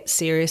take that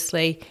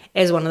seriously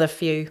as one of the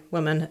few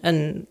women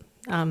in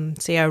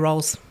CEO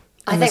roles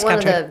in this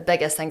country. One of the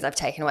biggest things I've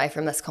taken away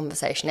from this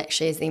conversation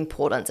actually is the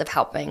importance of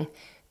helping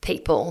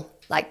people,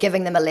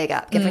 giving them a leg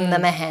up, giving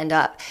them a hand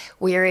up,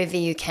 wherever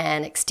you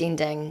can,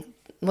 extending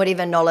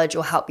whatever knowledge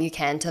or help you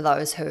can to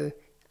those who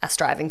are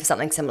striving for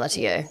something similar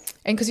to you.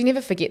 And because you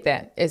never forget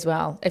that as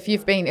well. If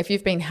you've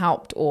been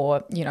helped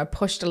or,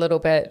 pushed a little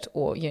bit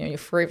or, you're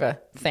forever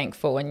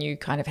thankful and you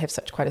kind of have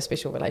quite a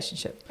special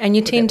relationship. And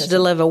you tend to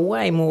deliver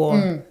way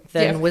more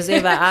than was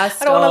ever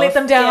asked. I don't want to let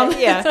them down.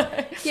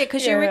 Yeah,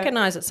 because you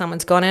recognise that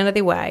someone's gone out of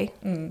their way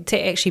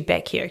to actually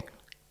back you.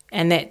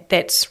 And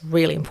that's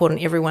really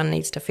important. Everyone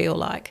needs to feel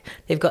like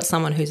they've got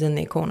someone who's in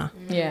their corner.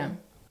 Yeah.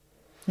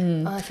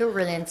 I feel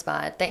really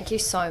inspired. Thank you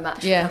so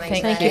much for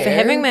coming. Thank you for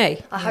having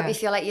me. I hope you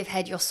feel like you've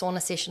had your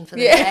sauna session for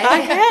the day. I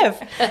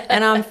have.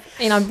 And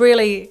I'm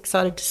really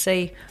excited to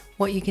see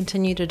what you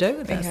continue to do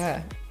with this.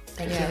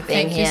 Thank you for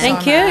being here.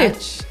 Thank you.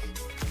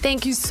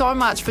 Thank you so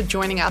much for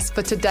joining us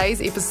for today's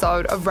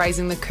episode of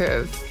Raising the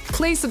Curve.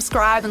 Please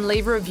subscribe and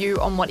leave a review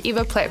on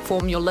whatever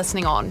platform you're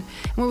listening on.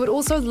 And we would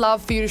also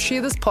love for you to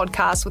share this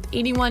podcast with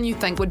anyone you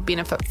think would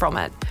benefit from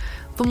it.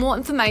 For more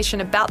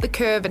information about The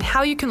Curve and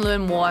how you can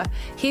learn more,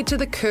 head to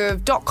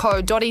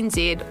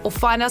thecurve.co.nz or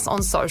find us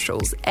on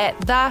socials at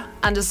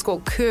 @the_curvenz.